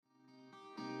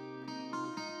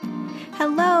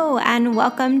Hello, and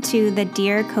welcome to the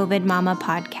Dear COVID Mama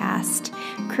podcast,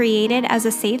 created as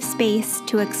a safe space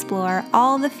to explore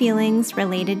all the feelings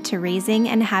related to raising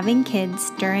and having kids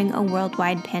during a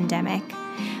worldwide pandemic.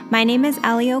 My name is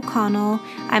Ellie O'Connell.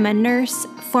 I'm a nurse,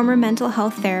 former mental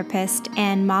health therapist,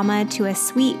 and mama to a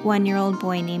sweet 1-year-old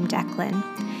boy named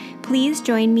Declan. Please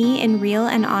join me in real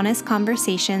and honest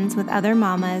conversations with other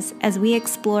mamas as we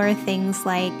explore things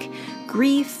like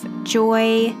grief,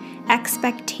 joy,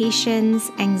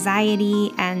 expectations,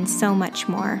 anxiety, and so much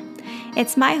more.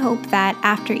 It's my hope that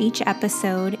after each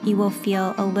episode, you will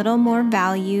feel a little more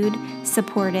valued,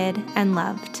 supported, and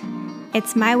loved.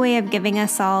 It's my way of giving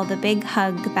us all the big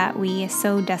hug that we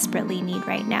so desperately need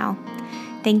right now.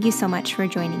 Thank you so much for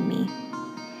joining me.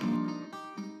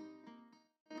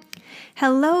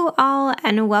 Hello, all,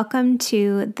 and welcome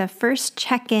to the first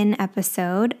check-in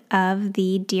episode of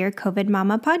the Dear COVID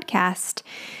Mama podcast.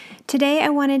 Today, I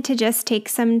wanted to just take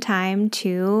some time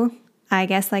to, like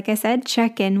I said,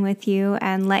 check in with you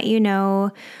and let you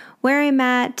know where I'm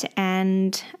at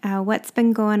and what's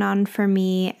been going on for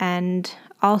me, and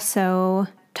also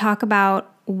talk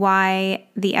about why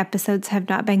the episodes have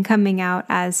not been coming out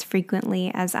as frequently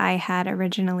as I had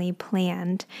originally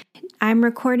planned. I'm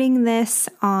recording this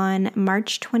on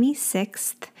March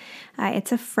 26th.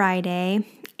 It's a Friday,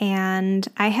 and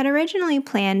I had originally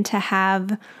planned to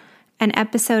have an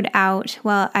episode out.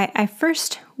 Well, I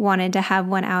first wanted to have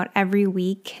one out every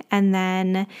week, and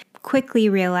then quickly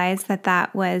realized that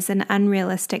that was an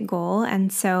unrealistic goal,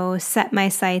 and so set my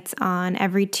sights on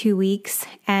every 2 weeks,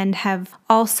 and have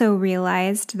also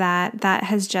realized that that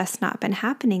has just not been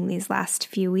happening these last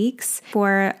few weeks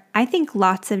for, I think,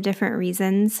 lots of different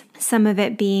reasons. Some of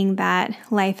it being that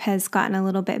life has gotten a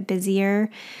little bit busier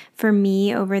for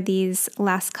me over these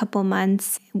last couple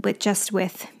months,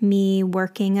 with me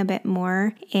working a bit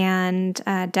more, and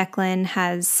Declan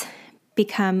has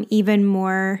become even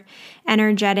more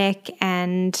energetic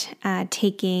and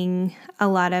taking a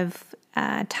lot of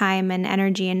time and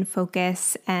energy and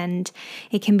focus, and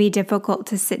it can be difficult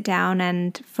to sit down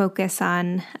and focus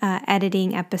on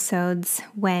editing episodes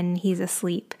when he's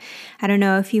asleep. I don't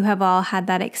know if you have all had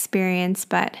that experience,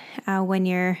 but when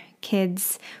your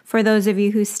kids, for those of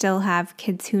you who still have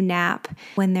kids who nap,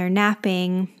 when they're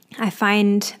napping, I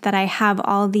find that I have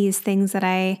all these things that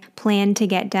I plan to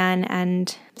get done,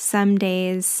 and some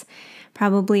days,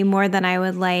 probably more than I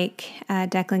would like,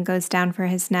 Declan goes down for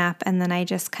his nap, and then I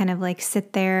just kind of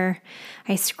sit there.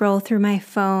 I scroll through my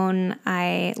phone,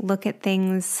 I look at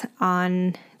things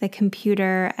on the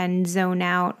computer and zone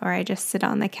out, or I just sit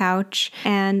on the couch,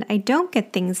 and I don't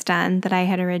get things done that I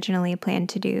had originally planned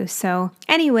to do. So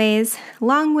anyways,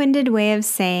 long-winded way of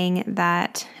saying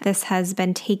that this has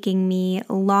been taking me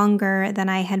longer than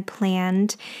I had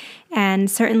planned.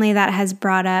 And certainly that has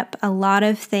brought up a lot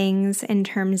of things in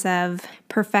terms of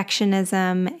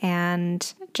perfectionism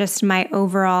and just my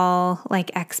overall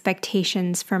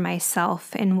expectations for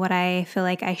myself and what I feel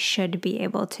like I should be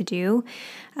able to do.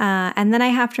 And then I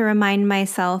have to remind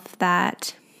myself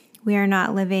that we are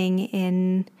not living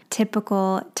in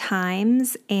typical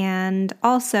times. And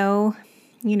also,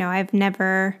 I've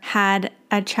never had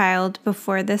a child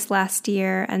before this last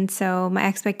year, and so my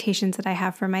expectations that I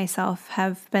have for myself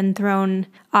have been thrown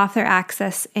off their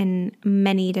axis in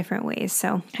many different ways.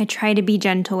 So I try to be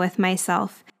gentle with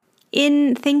myself.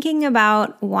 In thinking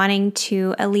about wanting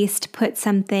to at least put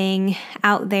something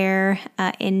out there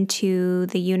into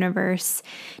the universe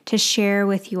to share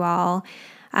with you all,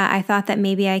 I thought that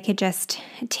maybe I could just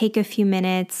take a few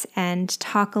minutes and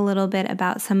talk a little bit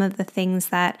about some of the things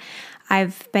that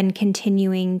I've been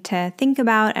continuing to think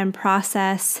about and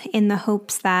process, in the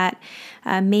hopes that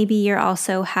maybe you're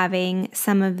also having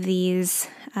some of these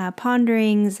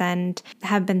ponderings and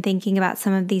have been thinking about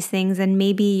some of these things, and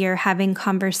maybe you're having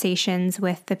conversations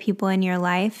with the people in your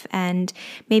life, and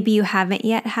maybe you haven't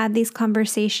yet had these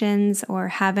conversations or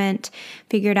haven't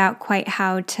figured out quite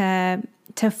how to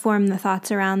form the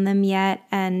thoughts around them yet.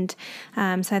 And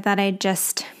so I thought I'd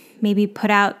just maybe put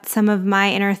out some of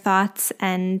my inner thoughts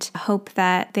and hope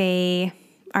that they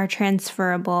are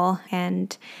transferable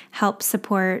and help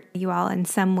support you all in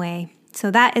some way.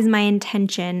 So that is my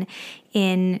intention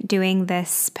in doing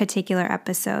this particular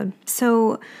episode.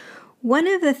 So one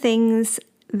of the things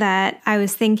that I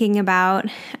was thinking about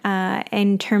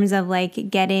in terms of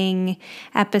getting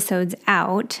episodes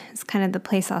out, it's kind of the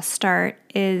place I'll start,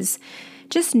 is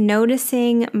just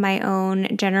noticing my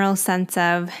own general sense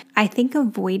of, I think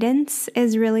avoidance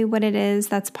is really what it is.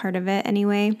 That's part of it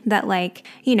anyway. That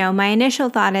my initial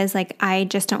thought is I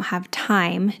just don't have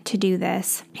time to do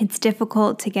this. It's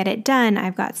difficult to get it done.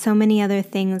 I've got so many other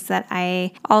things that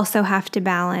I also have to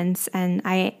balance, and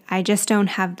I just don't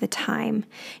have the time.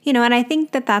 And I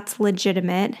think that that's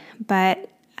legitimate, but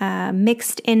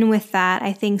mixed in with that,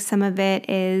 I think some of it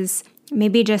is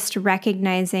maybe just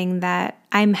recognizing that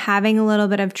I'm having a little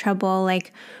bit of trouble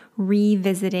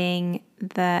revisiting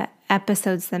the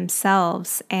episodes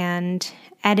themselves, and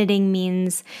editing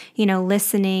means,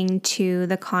 listening to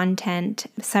the content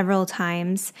several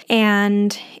times.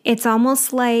 And it's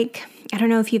almost like, I don't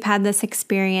know if you've had this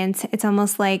experience. It's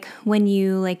almost like when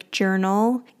you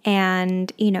journal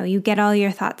and, you get all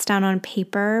your thoughts down on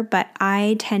paper, but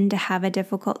I tend to have a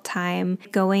difficult time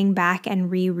going back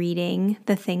and rereading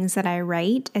the things that I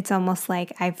write. It's almost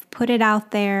like I've put it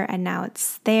out there and now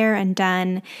it's there and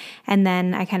done, and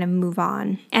then I kind of move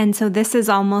on. And so this is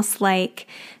almost like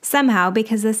somehow,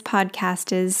 because this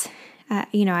podcast is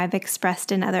I've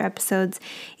expressed in other episodes,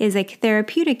 is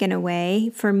therapeutic in a way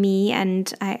for me,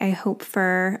 and I hope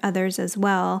for others as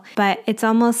well. But it's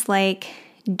almost like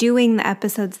doing the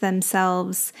episodes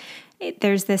themselves,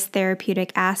 there's this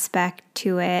therapeutic aspect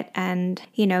to it, and,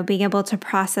 being able to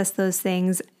process those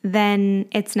things. Then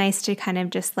it's nice to kind of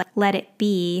just let it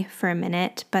be for a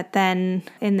minute. But then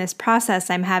in this process,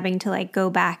 I'm having to go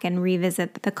back and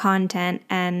revisit the content,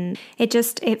 and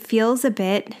it feels a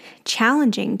bit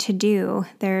challenging to do.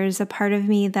 There's a part of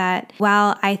me that,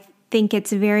 while I think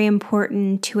it's very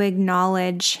important to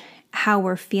acknowledge how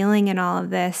we're feeling in all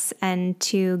of this and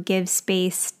to give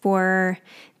space for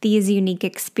these unique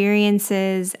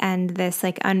experiences and this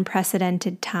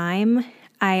unprecedented time,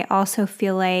 I also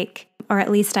feel or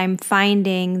at least I'm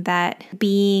finding that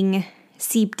being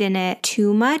seeped in it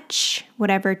too much,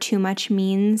 whatever too much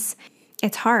means,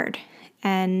 it's hard.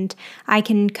 And I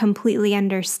can completely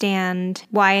understand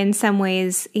why in some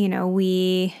ways,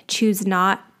 we choose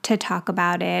not to talk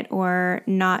about it or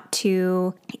not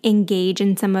to engage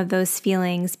in some of those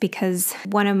feelings, because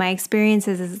one of my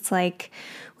experiences is it's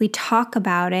we talk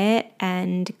about it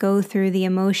and go through the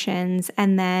emotions,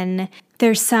 and then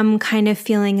there's some kind of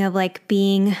feeling of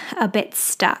being a bit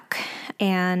stuck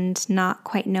and not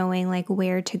quite knowing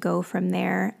where to go from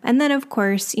there. And then of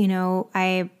course,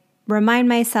 I remind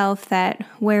myself that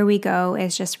where we go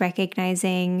is just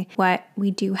recognizing what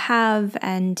we do have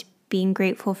and being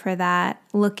grateful for that,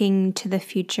 looking to the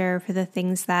future for the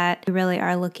things that we really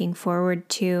are looking forward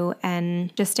to,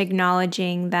 and just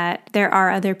acknowledging that there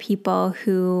are other people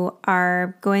who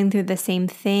are going through the same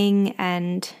thing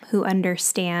and who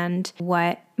understand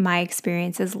what my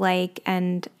experience is like,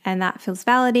 and that feels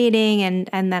validating,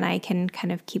 and then I can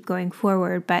kind of keep going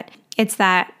forward. But it's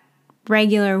that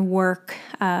regular work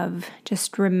of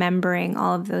just remembering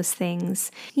all of those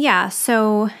things. Yeah,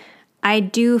 so I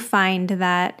do find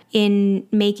that in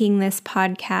making this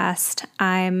podcast,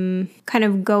 I'm kind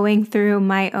of going through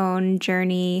my own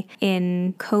journey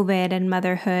in COVID and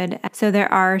motherhood. So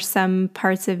there are some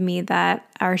parts of me that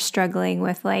are struggling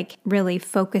with really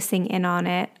focusing in on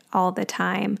it all the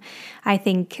time. I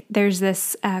think there's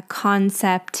this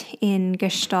concept in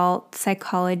Gestalt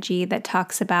psychology that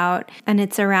talks about, and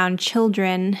it's around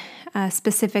children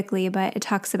specifically, but it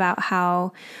talks about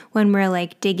how when we're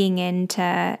digging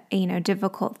into,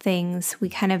 difficult things, we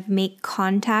kind of make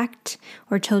contact,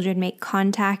 or children make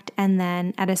contact, and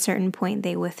then at a certain point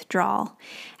they withdraw.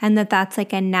 And that's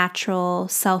a natural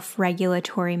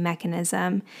self-regulatory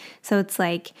mechanism. So it's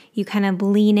you kind of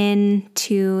lean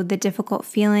into the difficult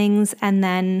feelings, and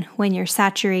then when you're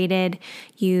saturated,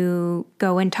 you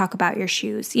go and talk about your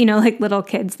shoes. Like little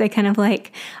kids, they kind of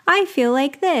I feel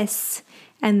like this.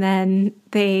 And then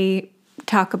they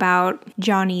talk about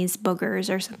Johnny's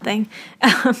boogers or something.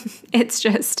 It's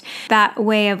just that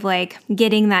way of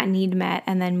getting that need met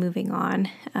and then moving on,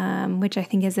 which I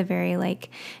think is a very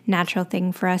natural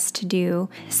thing for us to do.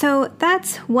 So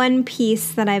that's one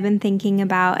piece that I've been thinking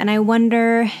about. And I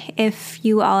wonder if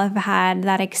you all have had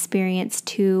that experience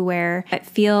too, where it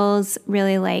feels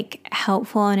really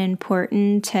helpful and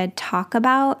important to talk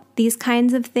about these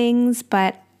kinds of things,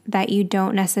 but that you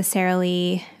don't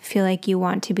necessarily feel like you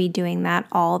want to be doing that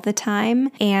all the time,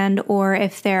 and or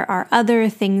if there are other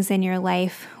things in your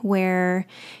life where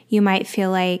you might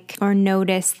feel or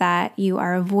notice that you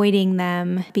are avoiding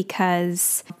them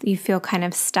because you feel kind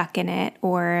of stuck in it,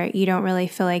 or you don't really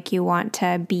feel like you want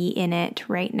to be in it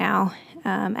right now.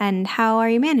 And how are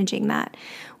you managing that?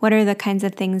 What are the kinds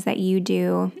of things that you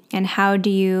do, and how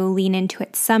do you lean into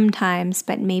it sometimes,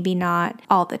 but maybe not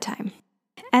all the time?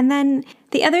 And then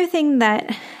the other thing that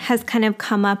has kind of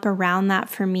come up around that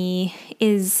for me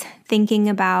is thinking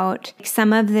about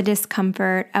some of the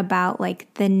discomfort about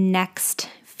like the next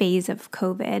phase of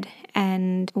COVID.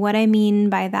 And what I mean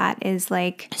by that is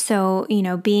like, so,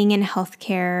 being in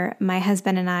healthcare, my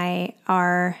husband and I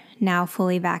are now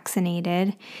fully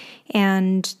vaccinated.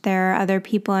 And there are other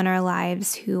people in our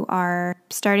lives who are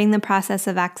starting the process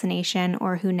of vaccination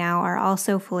or who now are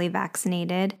also fully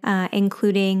vaccinated,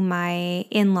 including my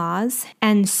in-laws.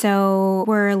 And so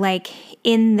we're like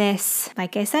in this,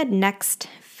 like I said, next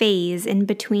phase, in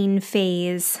between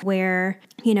phase where,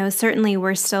 certainly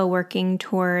we're still working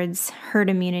towards herd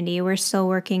immunity. We're still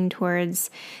working towards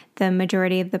the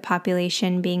majority of the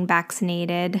population being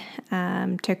vaccinated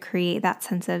to create that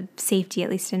sense of safety, at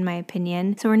least in my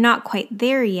opinion. So we're not quite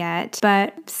there yet,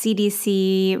 but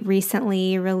CDC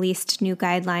recently released new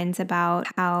guidelines about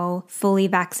how fully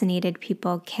vaccinated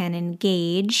people can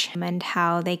engage and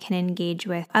how they can engage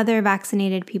with other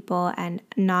vaccinated people and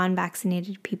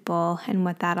non-vaccinated people and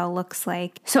what that all looks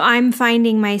like. So I'm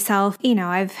finding myself,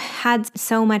 I've had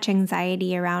so much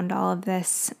anxiety around all of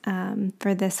this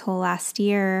for this whole last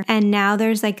year. And now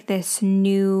there's like this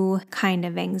new kind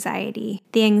of anxiety.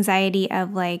 The anxiety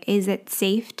of like, is it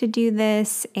safe to do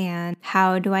this? And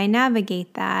how do I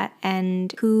navigate that?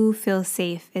 And who feels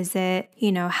safe? Is it,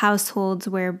 households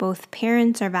where both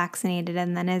parents are vaccinated?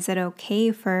 And then is it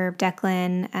okay for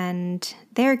Declan and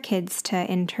their kids to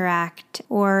interact?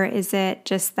 Or is it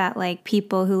just that like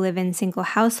people who live in single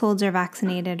households are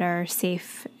vaccinated are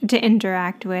safe to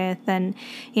interact with? And,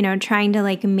 trying to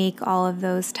like make all of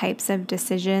those types of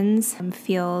decisions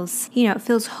feels, it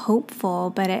feels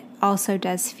hopeful, but it also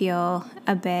does feel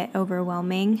a bit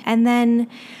overwhelming. And then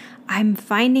I'm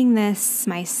finding this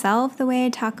myself, the way I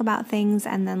talk about things.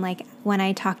 And then like when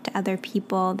I talk to other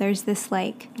people, there's this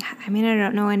like, I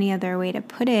don't know any other way to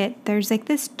put it. There's like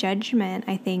this judgment,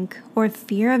 I think, or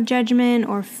fear of judgment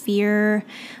or fear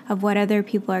of what other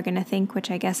people are going to think, which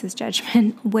I guess is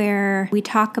judgment, where we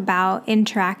talk about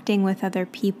interacting with other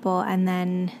people. And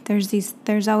then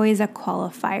there's always a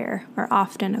qualifier, or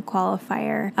often a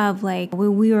qualifier of like,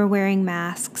 we were wearing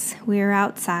masks, we were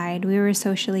outside, we were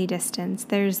socially distanced.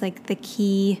 There's like the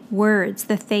key words,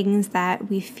 the things that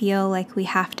we feel like we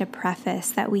have to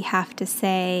preface, that we have to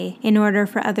say in order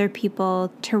for other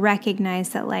people to recognize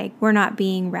that like we're not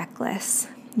being reckless,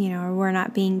 or we're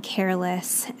not being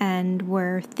careless, and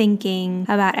we're thinking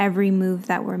about every move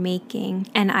that we're making.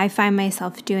 And I find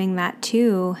myself doing that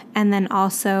too. And then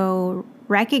also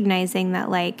recognizing that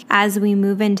like as we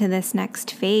move into this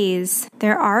next phase,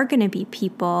 there are going to be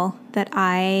people that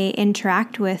I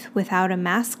interact with without a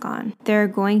mask on. There are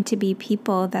going to be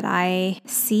people that I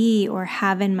see or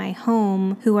have in my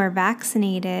home who are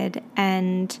vaccinated,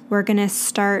 and we're going to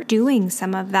start doing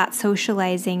some of that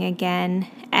socializing again.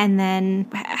 And then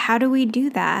how do we do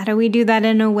that? How do we do that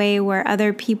in a way where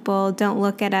other people don't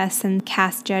look at us and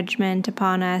cast judgment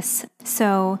upon us?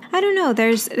 So I don't know,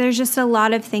 there's just a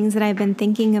lot of things that I've been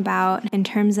thinking about in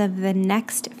terms of the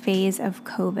next phase of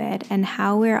COVID and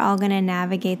how we're all going to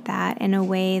navigate that in a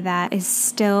way that is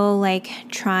still like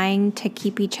trying to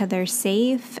keep each other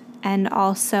safe and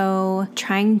also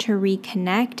trying to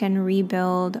reconnect and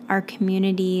rebuild our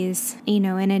communities, in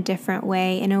a different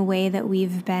way, in a way that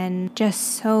we've been just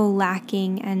so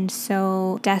lacking and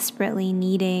so desperately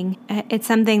needing. It's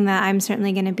something that I'm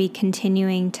certainly going to be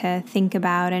continuing to think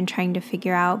about and trying to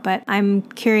figure out, but I'm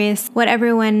curious what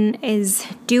everyone is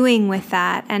doing with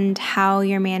that and how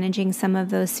you're managing some of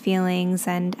those feelings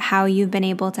and how you've been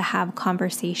able to have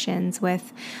conversations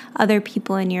with other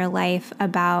people in your life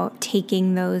about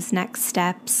taking those next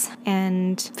steps.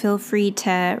 And feel free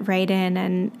to write in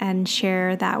and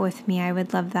share that with me. I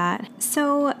would love that.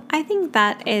 So I think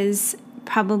that is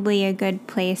probably a good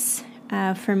place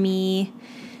for me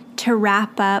to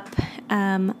wrap up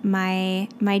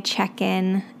my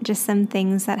check-in, just some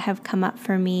things that have come up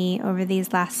for me over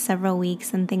these last several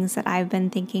weeks and things that I've been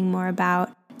thinking more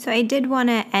about. So I did want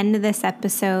to end this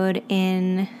episode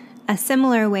in a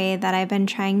similar way that I've been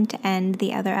trying to end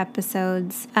the other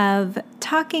episodes, of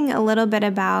talking a little bit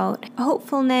about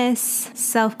hopefulness,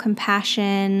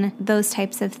 self-compassion, those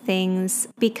types of things,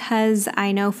 because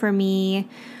I know for me,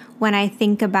 when I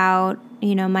think about,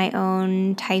 my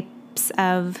own types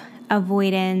of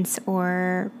avoidance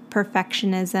or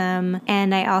perfectionism,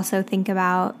 and I also think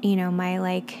about, my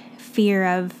like fear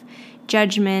of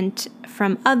judgment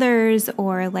from others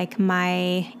or like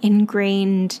my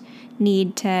ingrained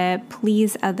need to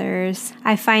please others,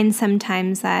 I find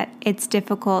sometimes that it's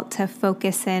difficult to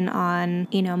focus in on,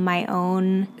 my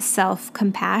own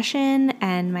self-compassion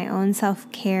and my own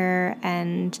self-care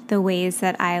and the ways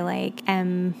that I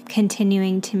am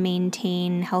continuing to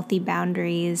maintain healthy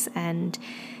boundaries and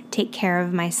take care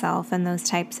of myself and those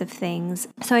types of things.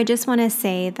 So I just want to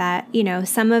say that,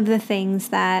 some of the things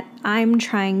that I'm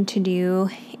trying to do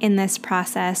in this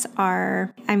process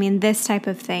are, this type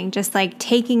of thing, just like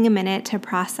taking a minute to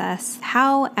process,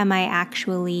 how am I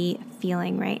actually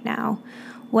feeling right now?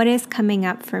 What is coming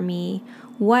up for me?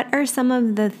 What are some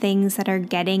of the things that are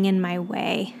getting in my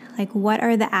way? Like, what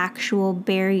are the actual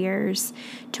barriers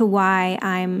to why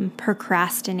I'm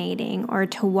procrastinating or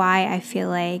to why I feel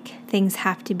like things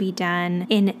have to be done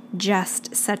in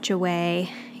just such a way,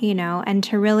 and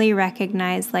to really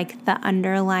recognize like the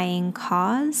underlying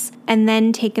cause and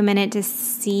then take a minute to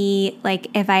see like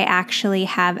if I actually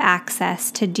have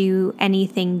access to do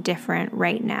anything different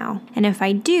right now. And if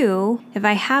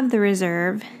I have the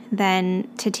reserve, then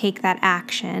to take that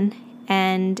action.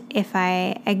 And if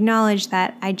I acknowledge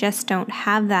that I just don't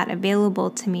have that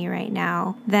available to me right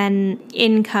now, then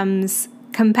in comes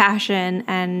compassion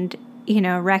and,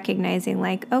 recognizing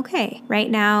like, okay, right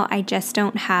now I just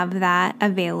don't have that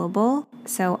available.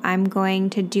 So I'm going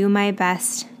to do my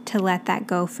best to let that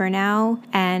go for now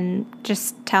and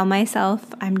just tell myself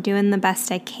I'm doing the best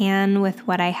I can with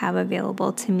what I have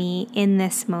available to me in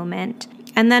this moment.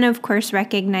 And then, of course,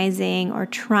 recognizing or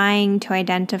trying to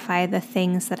identify the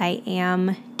things that I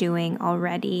am doing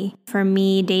already. For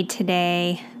me, day to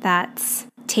day, that's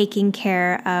taking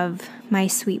care of my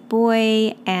sweet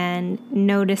boy and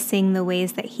noticing the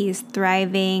ways that he's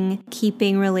thriving,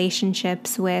 keeping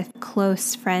relationships with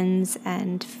close friends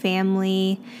and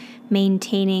family,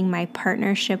 maintaining my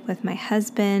partnership with my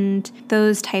husband,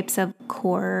 those types of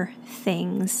core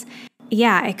things.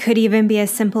 Yeah, it could even be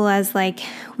as simple as like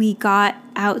we got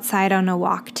outside on a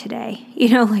walk today,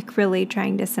 like really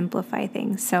trying to simplify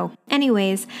things. So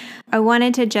anyways, I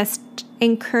wanted to just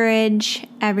encourage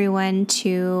everyone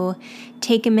to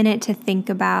take a minute to think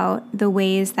about the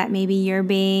ways that maybe you're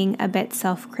being a bit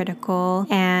self-critical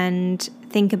and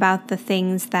think about the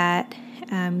things that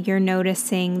you're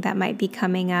noticing that might be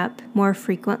coming up more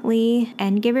frequently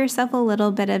and give yourself a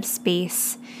little bit of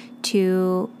space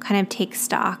to kind of take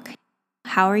stock.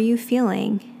 How are you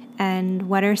feeling? And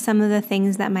what are some of the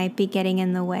things that might be getting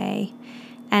in the way?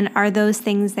 And are those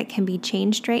things that can be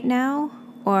changed right now?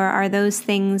 Or are those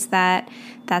things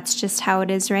that's just how it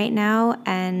is right now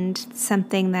and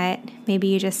something that maybe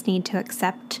you just need to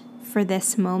accept for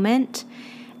this moment?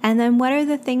 And then what are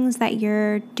the things that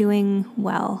you're doing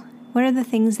well? What are the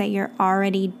things that you're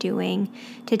already doing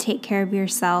to take care of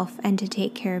yourself and to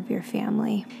take care of your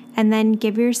family? And then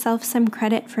give yourself some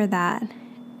credit for that.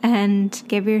 And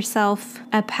give yourself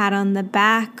a pat on the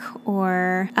back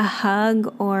or a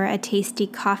hug or a tasty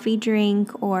coffee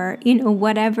drink or,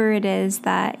 whatever it is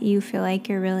that you feel like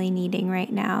you're really needing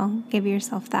right now. Give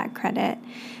yourself that credit.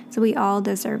 So we all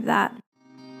deserve that.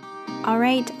 All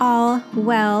right, all.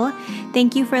 Well,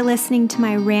 thank you for listening to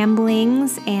my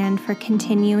ramblings and for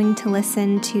continuing to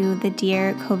listen to the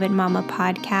Dear COVID Mama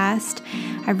podcast.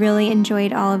 I really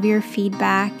enjoyed all of your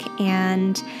feedback,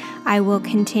 and I will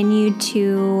continue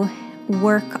to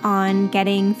work on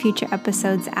getting future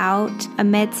episodes out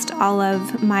amidst all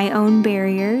of my own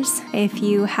barriers. If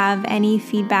you have any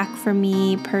feedback for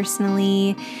me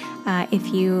personally,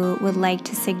 if you would like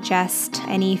to suggest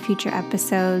any future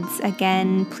episodes,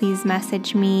 again, please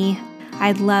message me.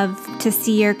 I'd love to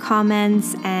see your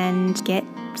comments and get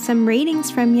some ratings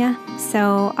from you.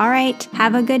 So, all right,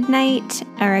 have a good night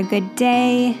or a good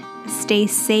day. Stay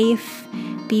safe.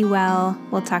 Be well.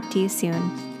 We'll talk to you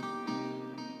soon.